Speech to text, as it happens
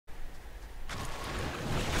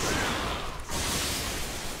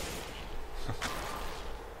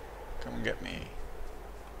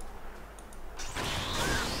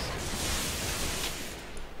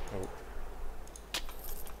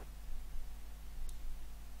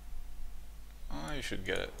you should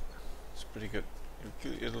get it. It's pretty good.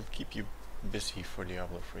 It'll keep you busy for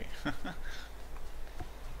Diablo 3.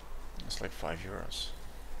 It's like €5.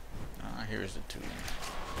 Ah, here's the tomb.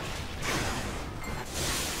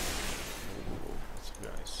 Ooh, what's up,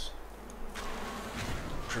 guys?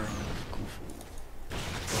 Pyramid of Khufu.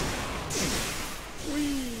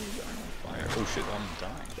 Whee! I'm on fire. Oh shit, I'm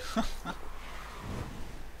dying.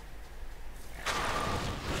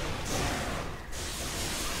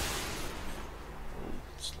 Oh,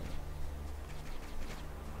 slow.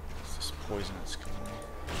 It's this poison that's killing me.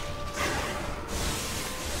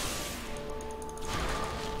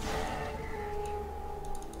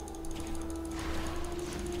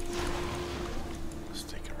 Let's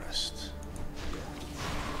take a rest.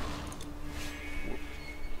 Whoop.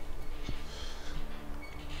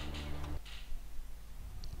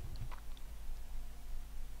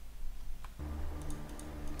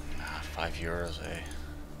 €5, eh?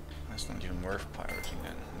 That's not even worth pirating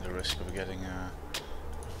then. The risk of getting a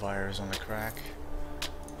virus on the crack.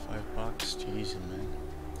 $5, jeez, man.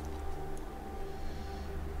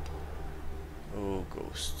 Oh,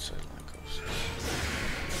 ghosts, I like ghosts.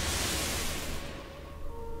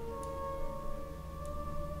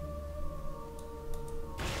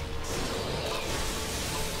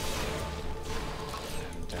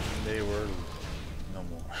 And then they were no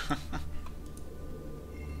more.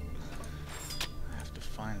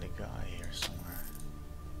 Find a guy here somewhere.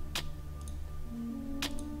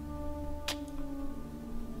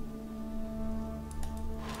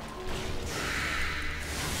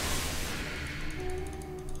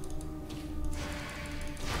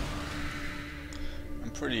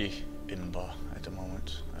 I'm pretty imba at the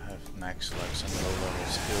moment. I have max legs and low level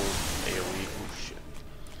skill, AoE. Oh shit.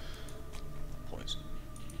 Poison.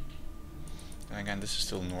 And again, this is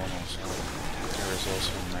still normal, so there is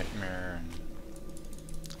also Nightmare and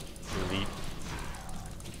Elite.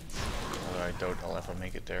 Although I doubt I'll ever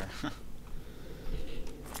make it there.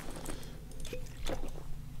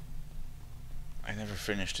 I never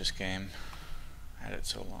finished this game. I had it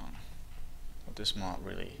so long. But this mod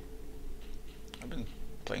really... I've been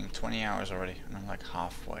playing 20 hours already and I'm like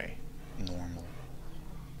halfway normal.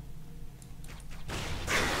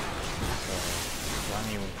 So,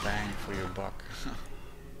 plenty of bang for your buck.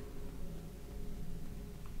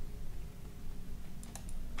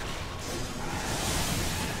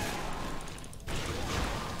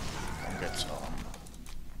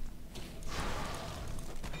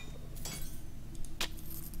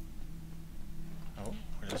 Oh,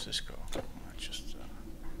 where does this go? Oh, it's just they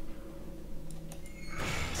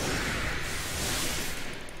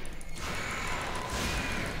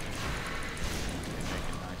make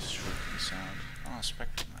a nice shrieking sound. Oh, a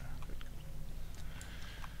spectrum.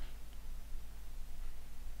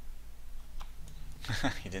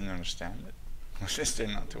 Good. He didn't understand it. Was this there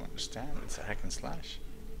not to understand? It's a hack and slash.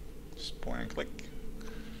 Just point and click.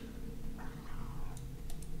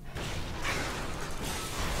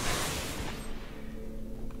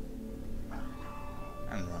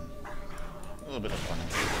 And run. A little bit of running.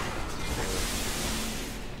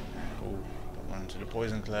 Oh, don't run into the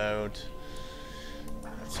poison cloud.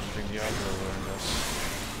 That's something Diablo learned us.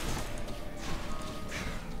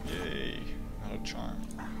 Yay, another charm.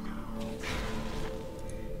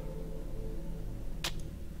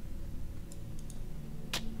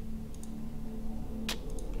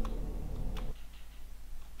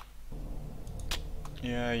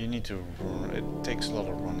 Yeah, you need to run. It takes a lot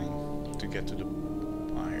of running to get to the...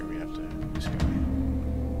 Ah, here we have this guy.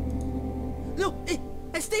 No!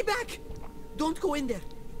 Stay back! Don't go in there!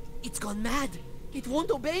 It's gone mad! It won't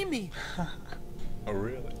obey me! Oh,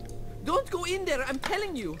 really? Don't go in there, I'm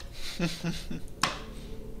telling you!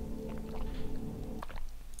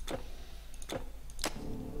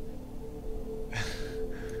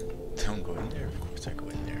 Don't go in there, of course I go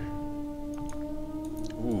in there.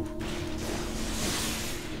 Ooh.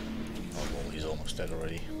 Oh, well, he's almost dead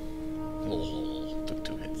already. Lol, took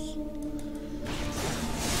 2 hits.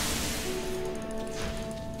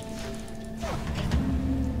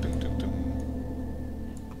 Dun, dun, dun.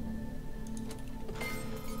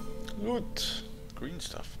 Loot! Green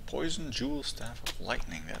stuff. Poison Jewel Staff of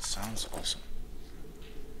Lightning. That sounds awesome.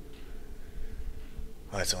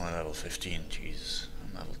 Oh, it's only level 15. Jesus.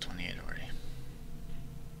 I'm level 28 already.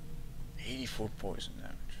 84 poison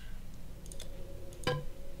damage.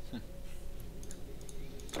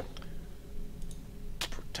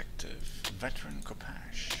 Protective Veteran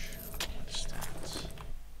Copache. What is that?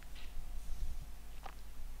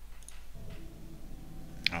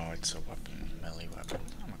 Oh, it's a weapon, melee weapon.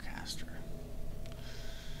 I'm a caster.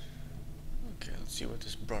 Okay, let's see what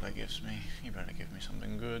this brother gives me. He better give me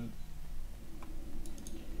something good.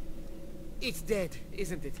 It's dead,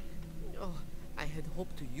 isn't it? Oh, I had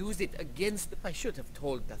hoped to use it against... I should have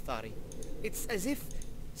told Dathari. It's as if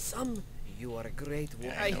You are a great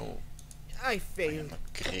warrior. Yeah, I know. I I failed. am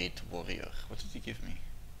a great warrior. What did he give me?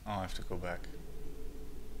 Oh, I have to go back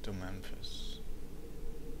to Memphis.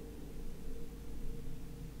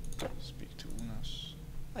 Speak to Unas.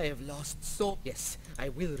 I have lost so... Yes, I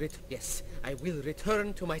will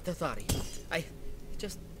return to my Tathari. I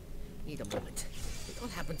just need a moment. It all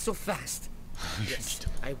happened so fast. Yes,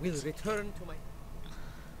 I will return to my...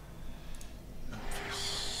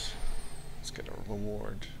 Memphis. Let's get a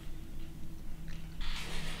reward.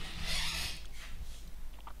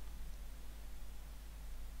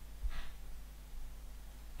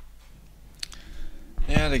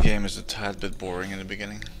 Yeah, the game is a tad bit boring in the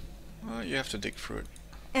beginning. Well, you have to dig through it.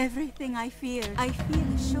 Everything I feared, I feel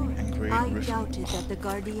assured. Engraved I rift. doubted that the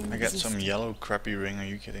Guardian I got some existed. yellow crappy ring, are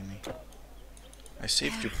you kidding me? I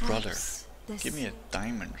saved your brother. Perhaps the Give me a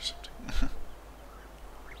diamond or something.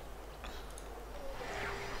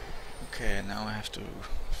 Okay, now I have to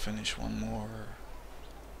finish one more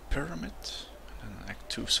pyramid, and then act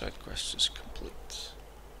 2 side quest is complete.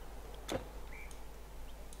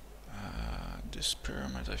 This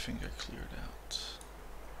pyramid I think I cleared out.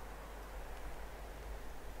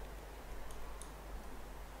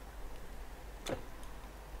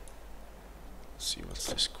 Let's see, what's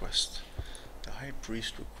this quest? The High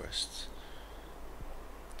Priest request.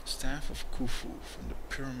 Staff of Khufu from the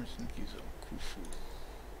pyramid in Giza. Khufu.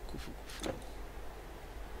 Khufu.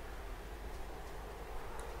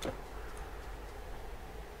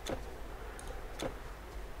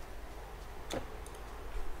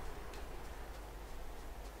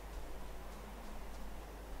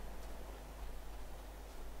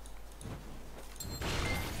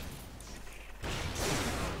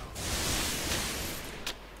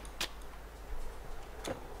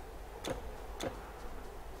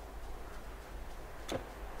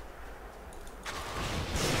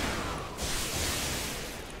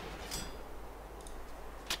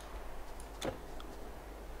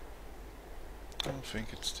 I don't think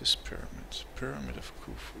it's this pyramid. Pyramid of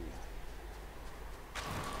Khufu.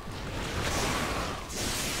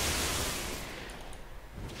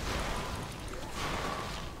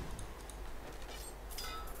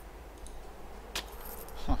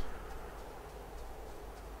 Huh.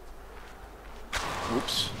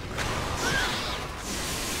 Whoops.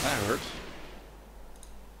 That hurt.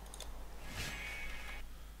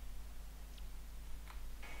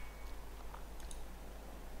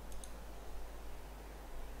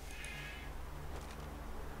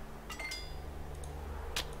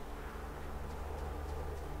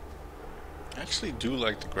 I actually do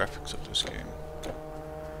like the graphics of this game.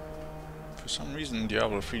 For some reason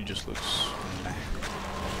Diablo 3 just looks meh.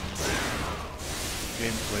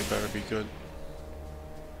 Gameplay better be good,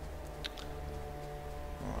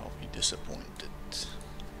 or I'll be disappointed.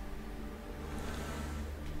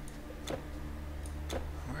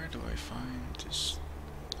 Where do I find this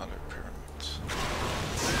other pyramid?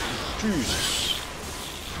 Jesus!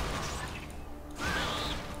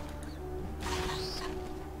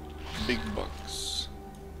 Big bugs.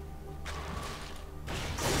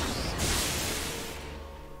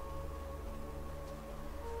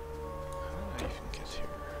 How did I even get here?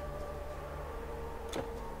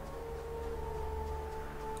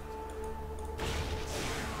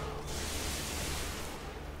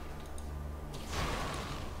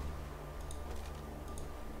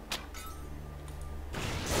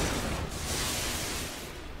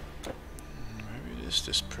 Maybe it is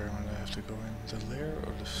this pyramid I have to go in. The lair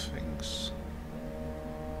of the Sphinx.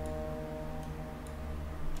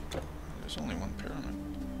 There's only one pyramid.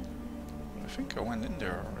 I think I went in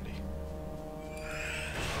there already.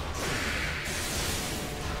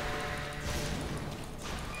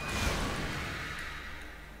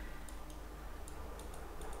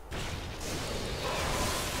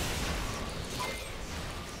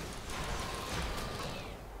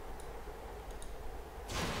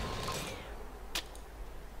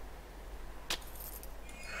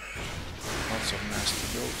 Lots of nasty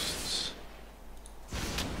ghosts.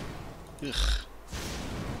 Ugh.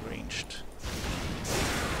 Ranged.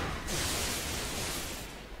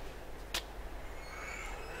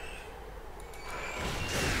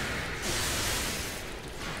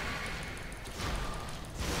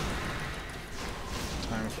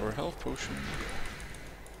 Time for a health potion.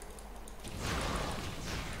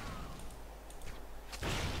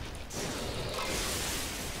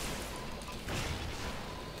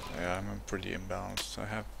 Yeah, I'm pretty imbalanced. I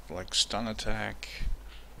have like stun attack,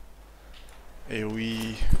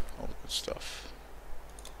 AoE, all the good stuff.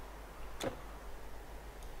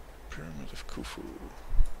 Pyramid of Khufu.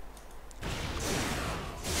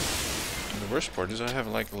 And the worst part is I have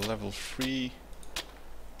like a level 3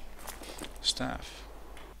 staff.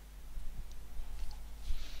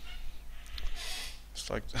 It's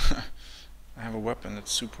like I have a weapon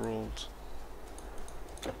that's super old.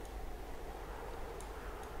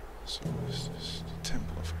 So what is this? The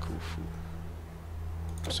Temple of Khufu.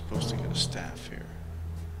 I'm supposed to get a staff here.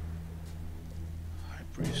 High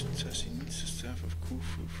priest says he needs the staff of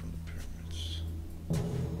Khufu from the pyramids.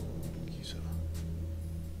 Giza.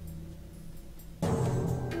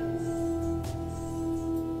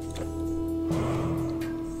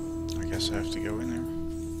 I guess I have to go in there.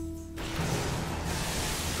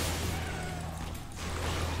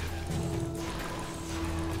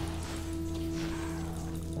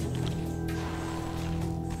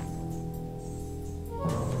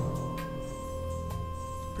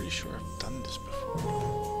 Sure I've done this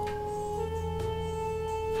before.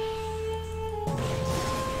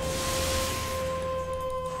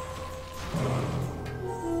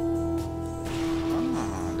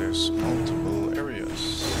 Ah, there's multiple areas.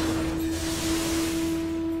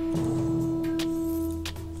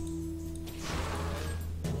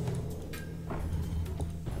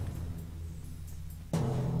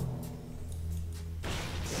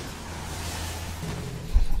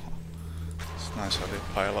 It's nice how they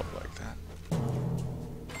pile up like that.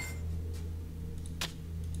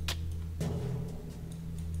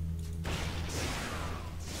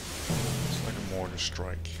 It's like a mortar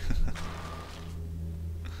strike.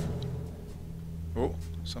 Oh,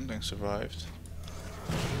 something survived.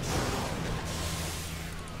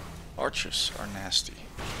 Archers are nasty.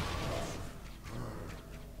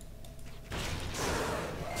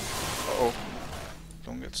 Uh-oh,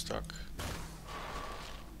 don't get stuck.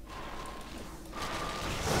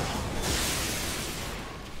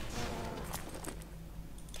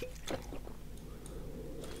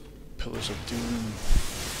 Pillars of Doom,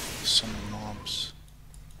 summon mobs.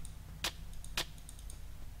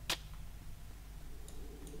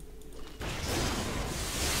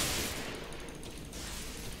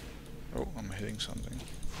 Oh, I'm hitting something.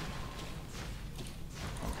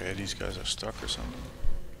 Okay, these guys are stuck or something.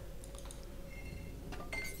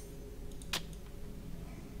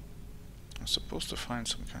 I'm supposed to find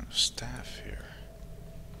some kind of staff here.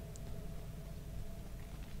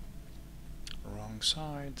 Wrong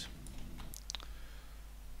side.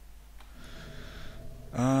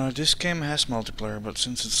 This game has multiplayer, but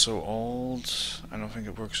since it's so old, I don't think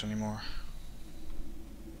it works anymore.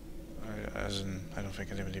 As in, I don't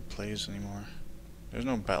think anybody plays anymore. There's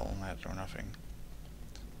no battle.net or nothing.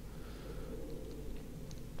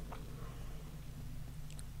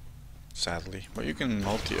 Sadly. But you can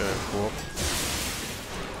co-op.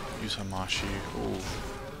 Use Hamashi. Oh,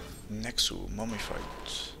 Nexu, mummified.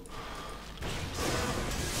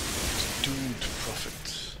 Doomed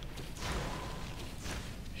Prophet.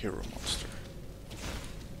 Hero monster.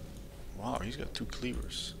 Wow, he's got 2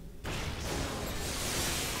 cleavers.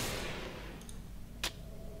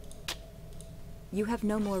 You have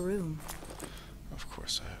no more room. Of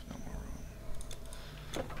course I have no more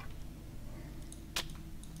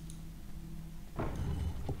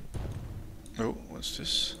room. Oh, what's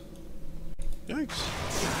this? Yikes.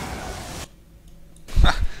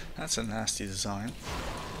 That's a nasty design.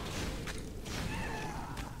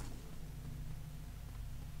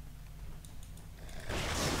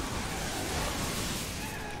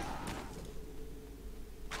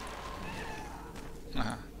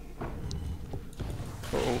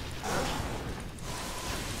 Uh-oh.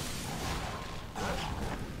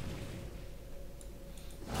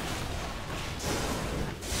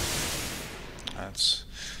 That's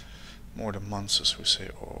more the monsters who say,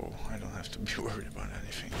 oh, I don't have to be worried about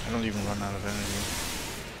anything. I don't even run out of energy.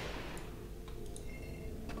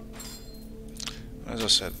 As I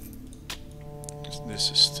said,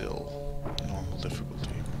 this is still normal difficulty.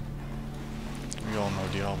 We all know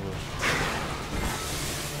Diablo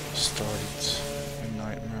started a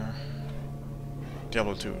nightmare.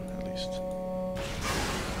 Diablo 2 at least.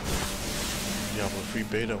 Diablo 3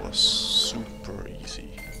 beta was super easy,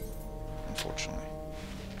 unfortunately.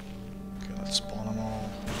 Okay, let's spawn them all.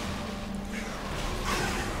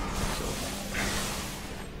 Kill them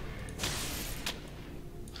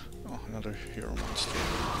all. Oh, another hero monster.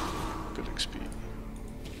 Good XP.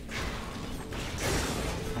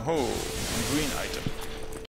 Oh, green item.